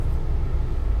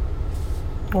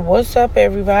What's up,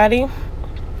 everybody?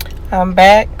 I'm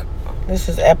back. This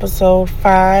is episode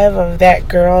 5 of That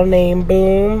Girl Named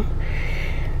Boom.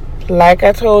 Like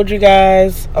I told you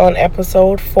guys on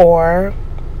episode 4,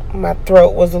 my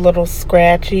throat was a little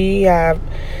scratchy. I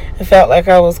felt like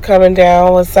I was coming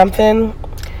down with something,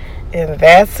 and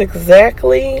that's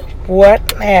exactly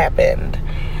what happened.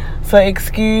 So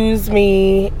excuse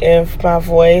me if my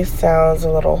voice sounds a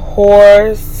little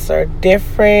hoarse or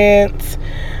different.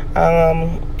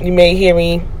 You may hear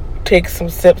me take some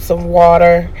sips of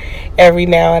water every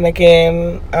now and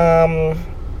again.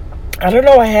 I don't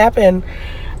know what happened.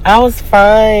 I was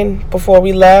fine before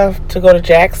we left to go to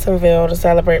Jacksonville to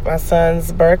celebrate my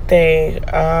son's birthday.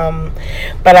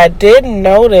 But I did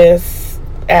notice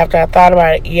after I thought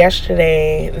about it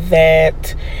yesterday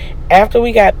that after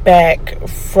we got back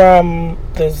from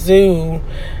the zoo,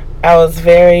 I was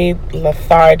very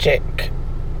lethargic.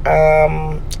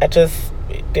 I just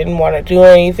didn't want to do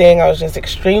anything. I was just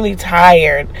extremely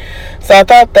tired. So I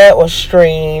thought that was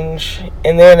strange.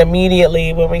 And then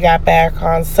immediately when we got back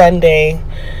on Sunday,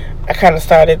 I kind of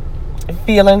started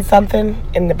feeling something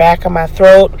in the back of my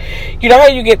throat. You know how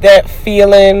you get that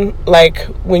feeling like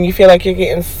when you feel like you're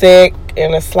getting sick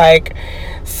and it's like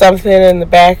something in the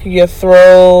back of your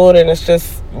throat and it's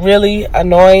just really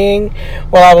annoying?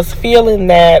 Well, I was feeling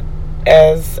that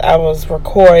as I was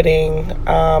recording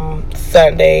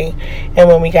Sunday and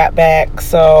when we got back,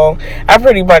 so I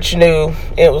pretty much knew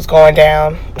it was going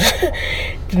down.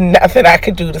 Nothing I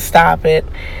could do to stop it.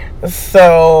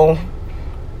 So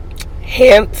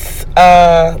hence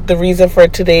the reason for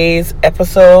today's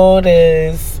episode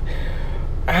is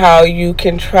how you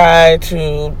can try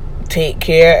to take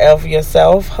care of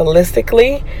yourself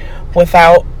holistically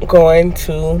without going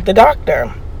to the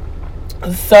doctor.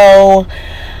 So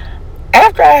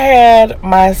after I had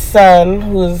my son,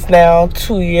 who's now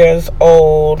 2 years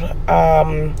old,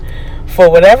 for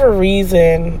whatever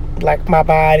reason, like, my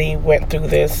body went through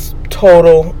this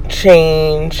total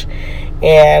change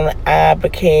and I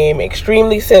became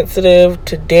extremely sensitive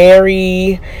to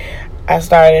dairy. I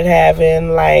started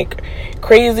having like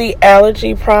crazy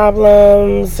allergy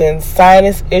problems and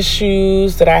sinus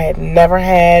issues that I had never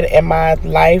had in my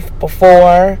life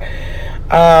before.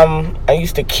 I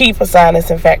used to keep a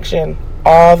sinus infection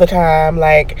all the time,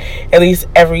 like at least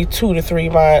every 2 to 3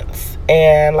 months,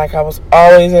 and like I was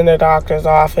always in the doctor's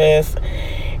office.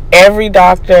 Every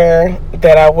doctor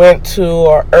that I went to,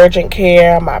 or urgent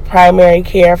care, my primary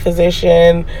care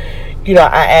physician, I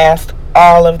asked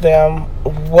all of them,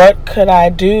 what could I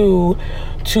do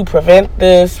to prevent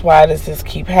this? Why does this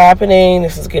keep happening?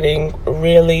 This is getting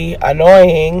really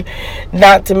annoying.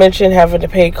 Not to mention having to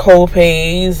pay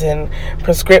co-pays and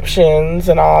prescriptions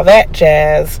and all that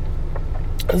jazz.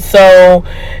 So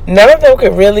none of them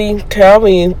could really tell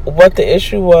me what the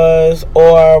issue was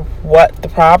or what the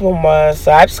problem was.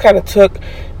 So I just kind of took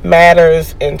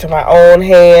matters into my own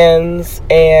hands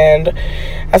and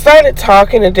I started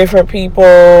talking to different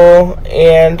people.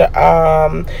 And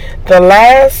the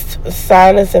last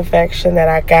sinus infection that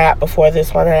I got before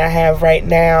this one that I have right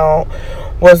now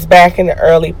was back in the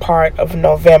early part of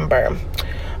November.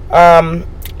 I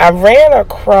ran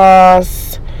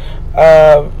across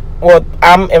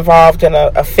I'm involved in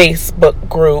a Facebook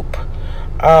group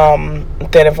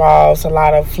that involves a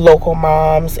lot of local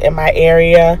moms in my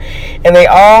area, and they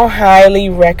all highly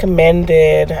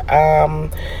recommended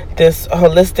this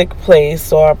holistic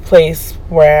place, or a place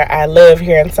where I live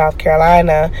here in South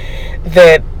Carolina,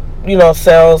 that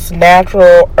sells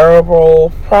natural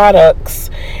herbal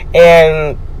products.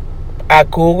 And I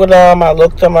googled them, I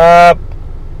looked them up.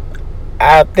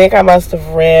 I think I must have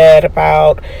read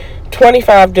about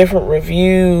 25 different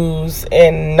reviews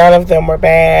and none of them were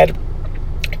bad.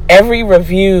 Every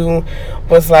review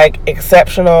was like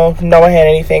exceptional. No one had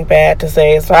anything bad to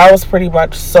say. So I was pretty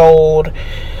much sold.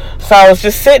 So I was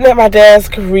just sitting at my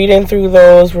desk reading through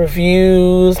those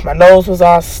reviews. My nose was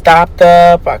all stopped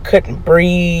up. I couldn't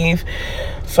breathe.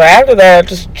 So after that, I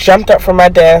just jumped up from my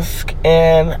desk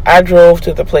and I drove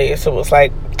to the place. It was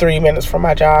like 3 minutes from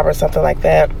my job or something like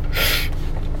that.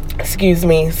 Excuse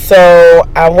me. So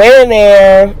I went in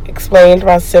there, explained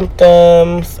my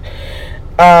symptoms,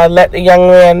 let the young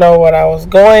man know what I was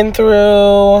going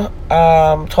through,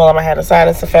 told him I had a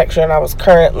sinus infection. I was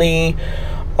currently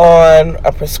on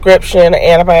a prescription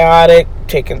antibiotic,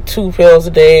 taking 2 pills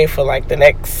a day for like the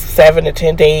next 7 to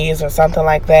 10 days or something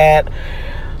like that.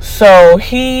 So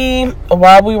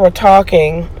while we were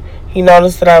talking, he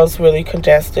noticed that I was really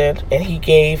congested and he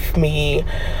gave me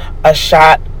a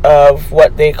shot of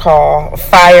what they call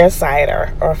fire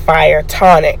cider or fire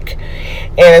tonic.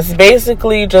 And it's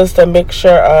basically just a mixture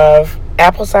of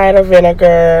apple cider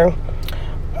vinegar,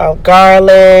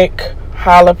 garlic,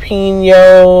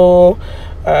 jalapeno,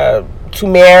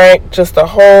 turmeric, just a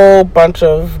whole bunch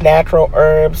of natural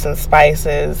herbs and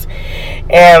spices.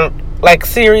 And like,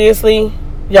 seriously,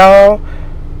 y'all,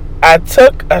 I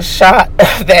took a shot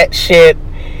of that shit,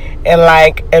 and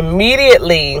like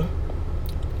immediately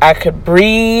I could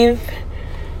breathe.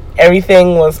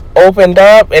 Everything was opened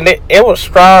up, and it was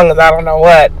strong as I don't know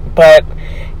what, but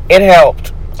it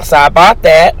helped. So I bought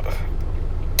that.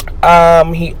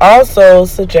 He also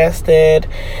suggested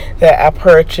that I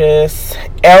purchase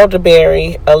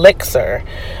elderberry elixir.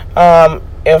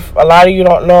 If a lot of you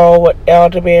don't know what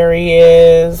elderberry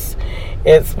is,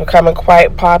 it's becoming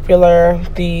quite popular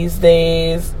these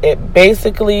days. It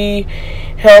basically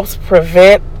helps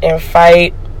prevent and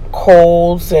fight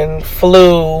colds and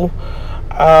flu.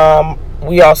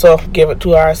 We also give it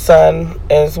to our son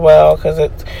as well,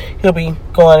 because he'll be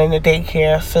going into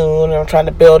daycare soon, and I'm trying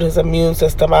to build his immune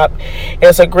system up.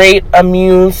 It's a great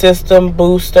immune system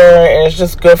booster, and it's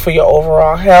just good for your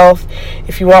overall health.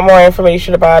 If you want more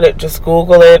information about it, just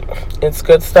Google it. It's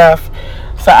good stuff.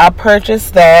 So I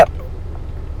purchased that,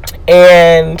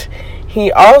 and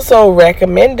he also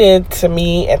recommended to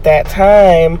me at that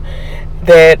time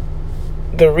that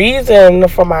the reason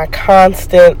for my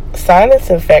constant sinus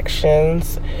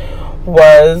infections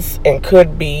was and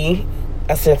could be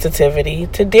a sensitivity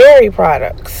to dairy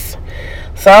products.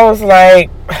 So I was like,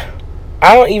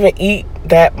 I don't even eat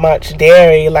that much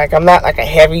dairy. Like, I'm not like a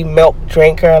heavy milk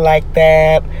drinker like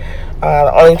that.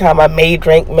 The only time I may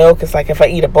drink milk is like if I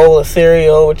eat a bowl of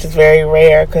cereal, which is very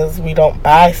rare because we don't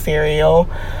buy cereal.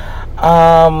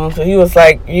 So he was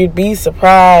like, you'd be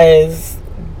surprised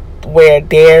where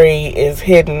dairy is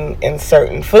hidden in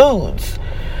certain foods.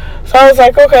 So I was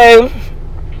like, okay.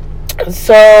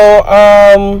 So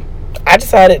I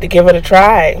decided to give it a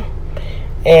try,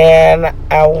 and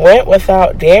I went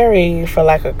without dairy for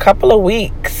like a couple of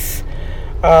weeks.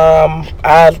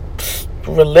 I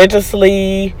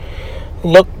religiously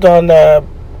looked on the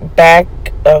back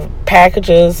of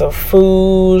packages of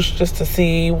foods just to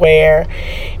see where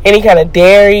any kind of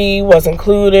dairy was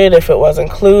included. If it was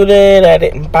included, I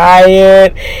didn't buy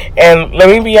it. And let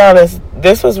me be honest,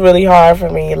 this was really hard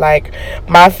for me. Like,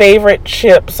 my favorite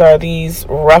chips are these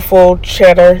Ruffled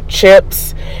cheddar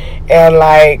chips, and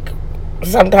like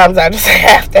sometimes I just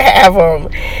have to have them.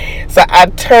 So I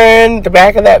turned the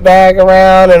back of that bag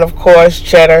around, and of course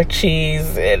cheddar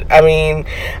cheese. I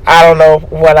don't know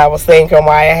what I was thinking,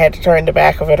 why I had to turn the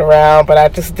back of it around, but I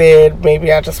just did.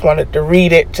 Maybe I just wanted to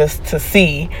read it just to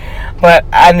see, but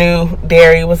I knew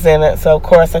dairy was in it, so of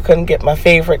course I couldn't get my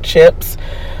favorite chips.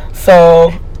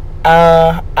 So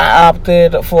I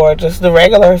opted for just the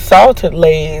regular salted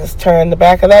Lay's. Turned the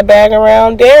back of that bag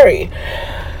around, dairy.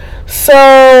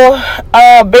 So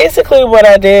basically what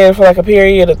I did for like a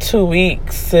period of 2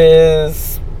 weeks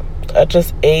is I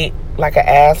just ate like an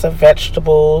ass of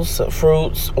vegetables,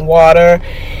 fruits, water.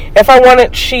 If I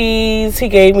wanted cheese, he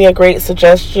gave me a great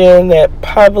suggestion that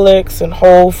Publix and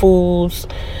Whole Foods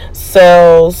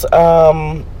sells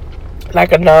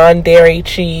like a non-dairy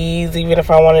cheese. Even if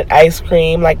I wanted ice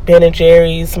cream, like Ben &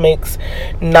 Jerry's makes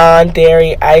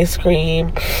non-dairy ice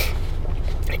cream.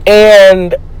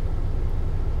 And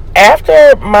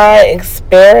after my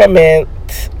experiment,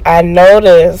 I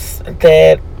noticed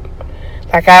that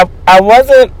like I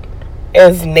wasn't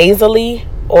as nasally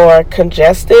or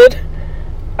congested.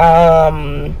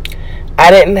 I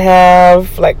didn't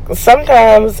have, like,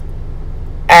 sometimes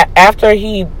after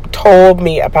he told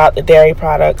me about the dairy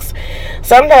products,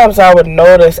 sometimes I would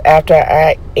notice after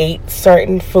I ate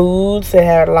certain foods that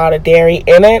had a lot of dairy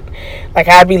in it, like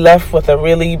I'd be left with a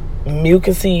really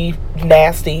mucusy,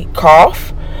 nasty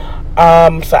cough.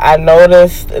 So I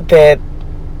noticed that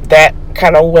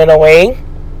kind of went away.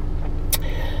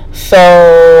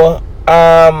 So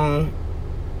I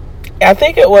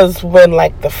think it was when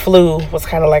like the flu was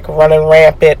kind of like running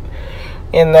rampant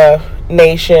in the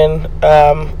nation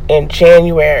in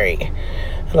January.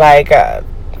 Like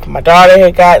my daughter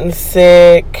had gotten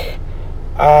sick.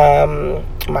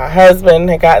 My husband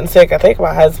had gotten sick. I think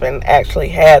my husband actually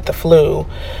had the flu.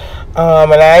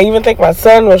 And I even think my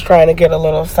son was trying to get a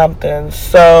little something.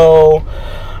 So,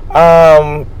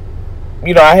 I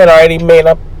had already made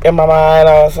up in my mind.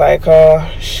 I was like, oh,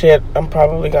 shit, I'm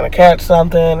probably going to catch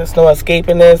something. There's no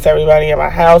escaping this. Everybody in my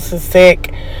house is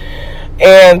sick.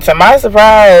 And to my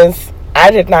surprise,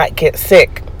 I did not get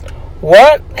sick.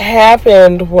 What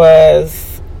happened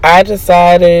was I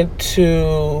decided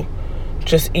to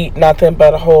just eat nothing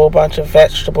but a whole bunch of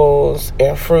vegetables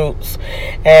and fruits,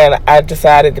 and I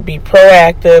decided to be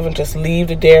proactive and just leave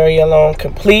the dairy alone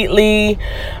completely.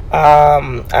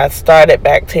 I started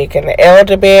back taking the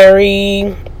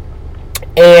elderberry,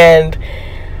 And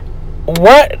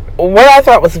what I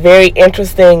thought was very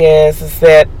interesting is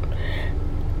that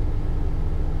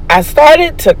I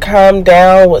started to calm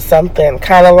down with something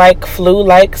kind of like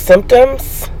flu-like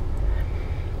symptoms.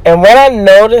 And when I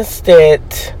noticed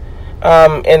it,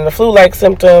 in the flu-like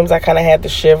symptoms, I kind of had the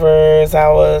shivers. I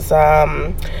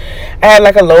had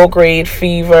like a low-grade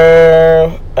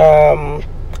fever,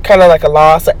 kind of like a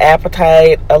loss of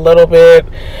appetite a little bit.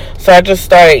 So I just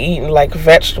started eating like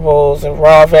vegetables and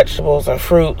raw vegetables and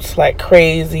fruits like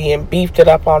crazy and beefed it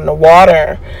up on the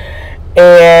water.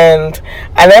 And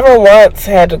I never once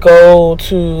had to go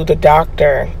to the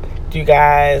doctor, you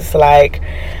guys. Like,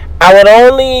 and it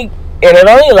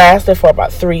only lasted for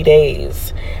about 3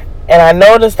 days. And I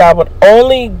noticed I would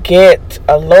only get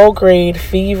a low-grade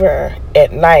fever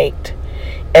at night.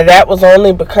 And that was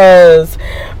only because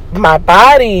my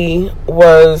body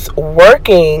was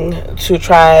working to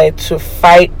try to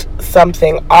fight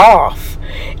something off.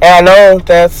 And I know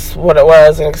that's what it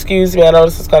was. And excuse me, I know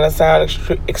this is going to sound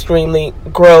extremely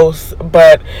gross,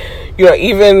 but,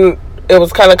 even it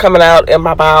was kind of coming out in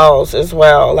my bowels as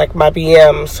well, like my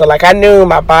BM. So, like, I knew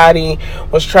my body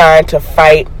was trying to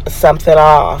fight something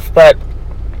off, but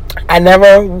I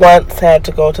never once had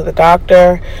to go to the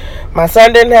doctor. My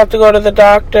son didn't have to go to the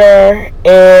doctor,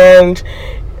 and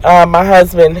my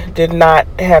husband did not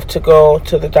have to go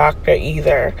to the doctor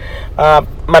either.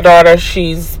 My daughter,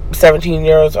 she's 17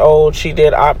 years old. She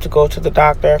did opt to go to the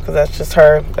doctor because that's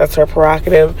her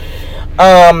prerogative.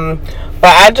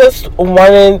 But I just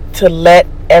wanted to let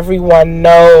everyone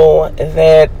know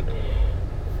that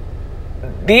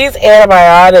these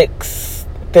antibiotics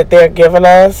that they're giving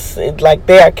us, like,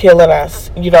 they are killing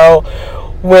us.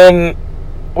 When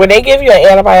they give you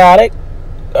an antibiotic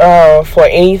for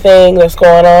anything that's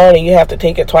going on, and you have to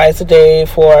take it twice a day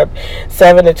for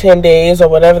 7 to 10 days or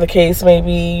whatever the case may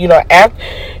be,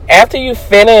 after you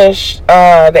finish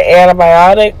the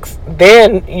antibiotics,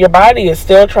 then your body is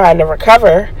still trying to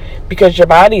recover, because your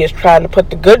body is trying to put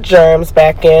the good germs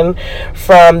back in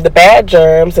from the bad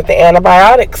germs that the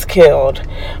antibiotics killed.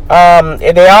 And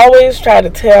they always try to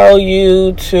tell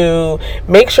you to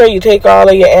make sure you take all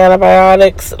of your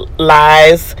antibiotics.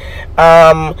 Lies.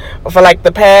 For like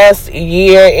the past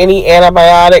year, any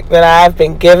antibiotic that I've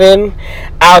been given,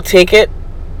 I'll take it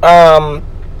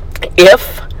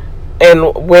if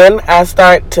and when I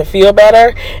start to feel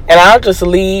better, and I'll just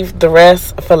leave the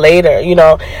rest for later. I'm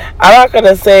not going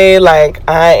to say like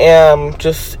I am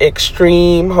just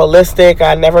extreme holistic.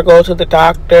 I never go to the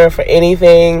doctor for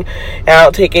anything, and I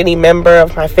don't take any member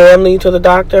of my family to the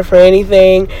doctor for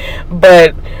anything.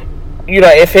 But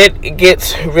if it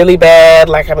gets really bad,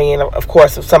 of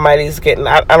course, if somebody's getting,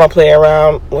 I don't play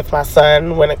around with my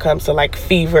son when it comes to like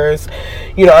fevers.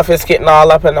 If it's getting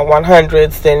all up in the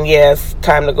 100s, then yes,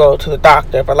 time to go to the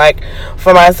doctor. But like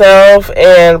for myself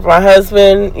and my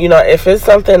husband, if it's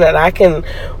something that I can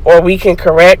or we can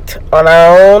correct on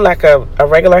our own, like a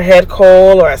regular head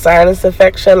cold or a sinus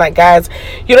infection, like, guys,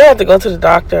 you don't have to go to the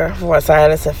doctor for a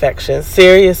sinus infection.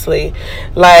 Seriously,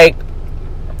 like,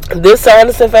 this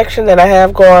sinus infection that I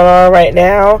have going on right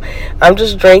now, I'm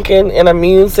just drinking an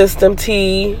immune system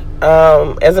tea.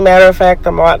 As a matter of fact,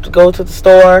 I'm about to go to the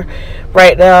store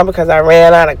right now because I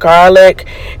ran out of garlic,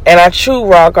 and I chew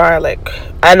raw garlic.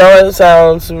 I know it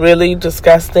sounds really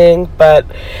disgusting, but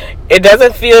it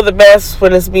doesn't feel the best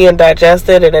when it's being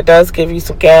digested, and it does give you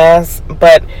some gas,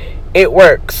 but it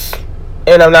works.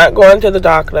 And I'm not going to the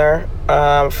doctor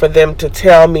for them to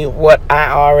tell me what I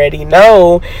already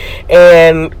know.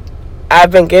 And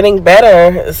I've been getting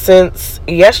better since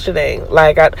yesterday.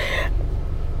 Like,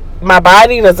 my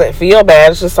body doesn't feel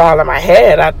bad. It's just all in my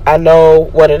head. I know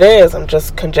what it is. I'm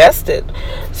just congested.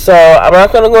 So I'm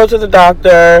not going to go to the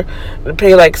doctor and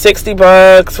pay like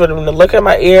 $60 for them to look at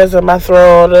my ears and my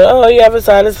throat. Oh, you have a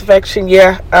sinus infection?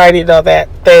 Yeah, I already know that.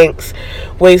 Thanks.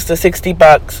 Waste of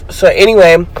 $60. So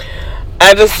anyway,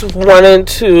 I just wanted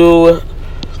to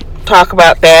talk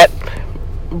about that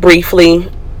briefly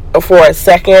for a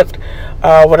second.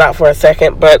 Well, not for a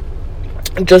second, but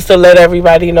just to let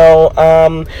everybody know,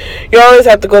 you always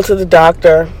have to go to the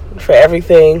doctor for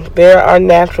everything. There are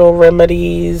natural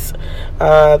remedies,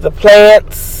 the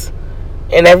plants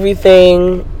and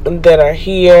everything that are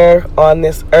here on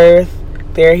this earth,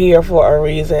 they're here for a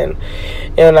reason,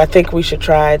 and I think we should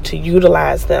try to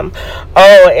utilize them.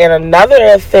 Oh, and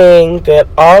another thing that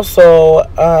also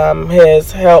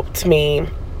has helped me,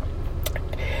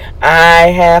 I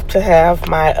have to have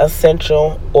my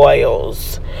essential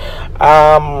oils.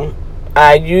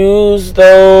 I use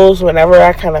those whenever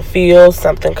I kind of feel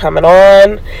something coming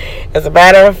on. As a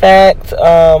matter of fact,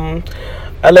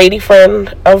 a lady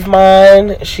friend of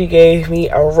mine, she gave me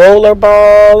a roller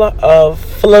ball of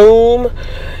Flume.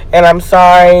 And I'm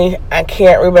sorry, I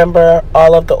can't remember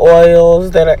all of the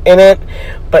oils that are in it,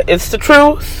 but it's the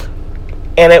truth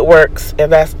and it works.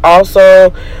 And that's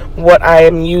also what I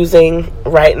am using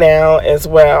right now as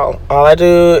well. All I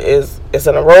do is it's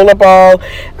in a roller ball.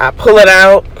 I pull it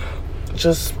out,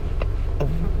 just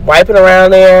wipe it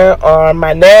around there on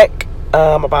my neck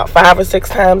about 5 or 6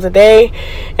 times a day,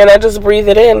 and I just breathe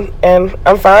it in, and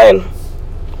I'm fine.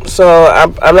 So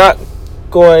I'm not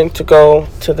going to go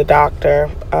to the doctor.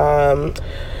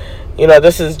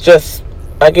 This is just,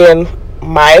 again,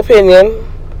 my opinion.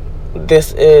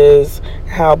 This is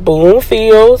how Boom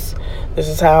feels. This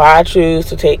is how I choose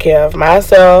to take care of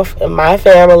myself and my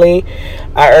family.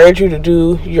 I urge you to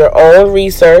do your own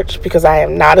research because I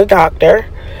am not a doctor,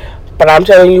 but I'm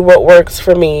telling you what works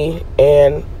for me,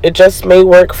 and it just may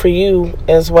work for you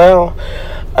as well.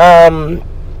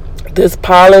 This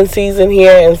pollen season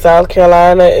here in South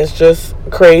Carolina is just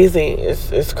crazy.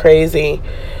 It's crazy.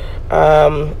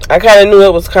 I kind of knew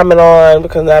it was coming on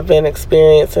because I've been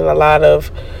experiencing a lot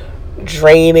of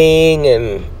draining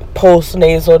and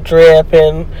post-nasal drip,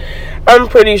 and I'm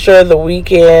pretty sure the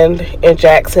weekend in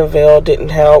Jacksonville didn't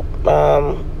help.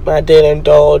 I did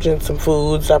indulge in some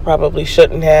foods I probably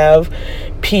shouldn't have.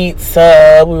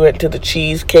 Pizza, we went to the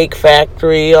Cheesecake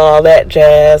Factory, all that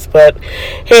jazz. But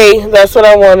hey, that's what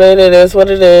I wanted. It is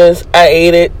what it is. I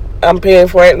ate it. I'm paying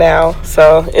for it now,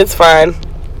 so it's fine.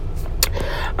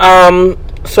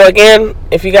 So again,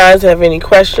 if you guys have any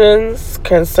questions,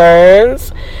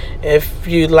 concerns, if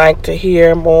you'd like to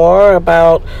hear more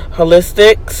about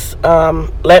holistics,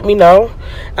 let me know.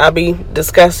 I'll be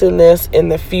discussing this in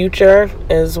the future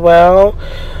as well.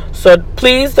 So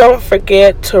please don't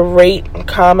forget to rate,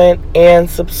 comment, and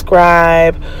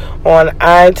subscribe on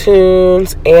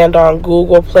iTunes and on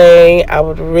Google Play. I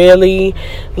would really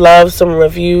love some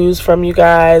reviews from you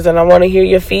guys, and I want to hear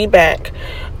your feedback.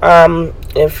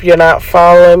 If you're not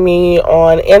following me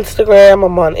on Instagram,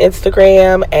 I'm on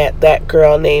Instagram at That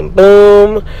Girl Named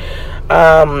Boom.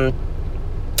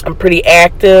 I'm pretty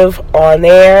active on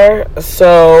there.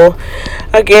 So,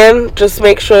 again, just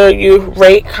make sure you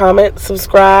rate, comment,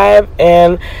 subscribe,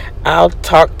 and I'll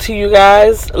talk to you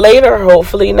guys later.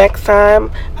 Hopefully next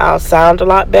time I'll sound a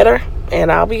lot better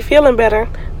and I'll be feeling better.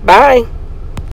 Bye.